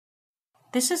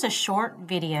This is a short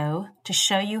video to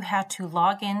show you how to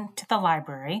log in to the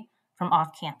library from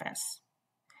off-campus.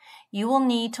 You will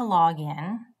need to log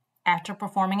in after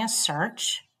performing a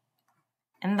search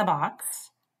in the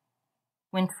box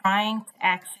when trying to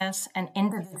access an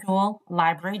individual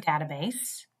library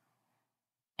database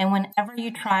and whenever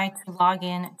you try to log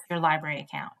in to your library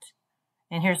account.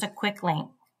 And here's a quick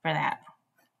link for that.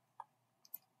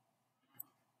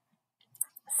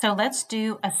 So let's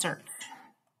do a search.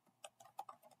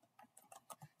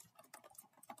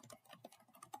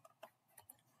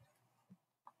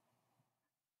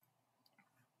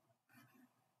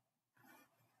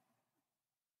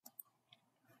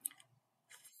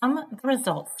 From the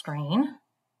results screen,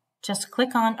 just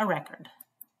click on a record.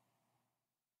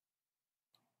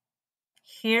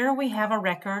 Here we have a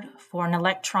record for an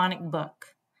electronic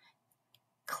book.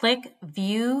 Click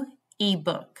View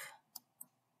eBook.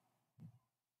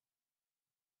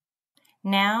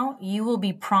 Now you will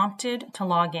be prompted to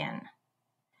log in.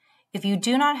 If you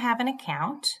do not have an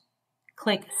account,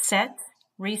 click Set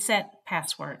Reset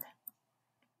Password.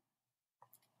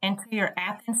 Enter your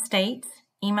Athens State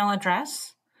email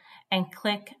address and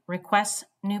click Request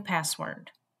New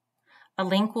Password. A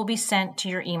link will be sent to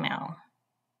your email.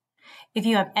 If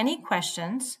you have any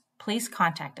questions, please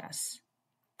contact us.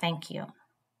 Thank you.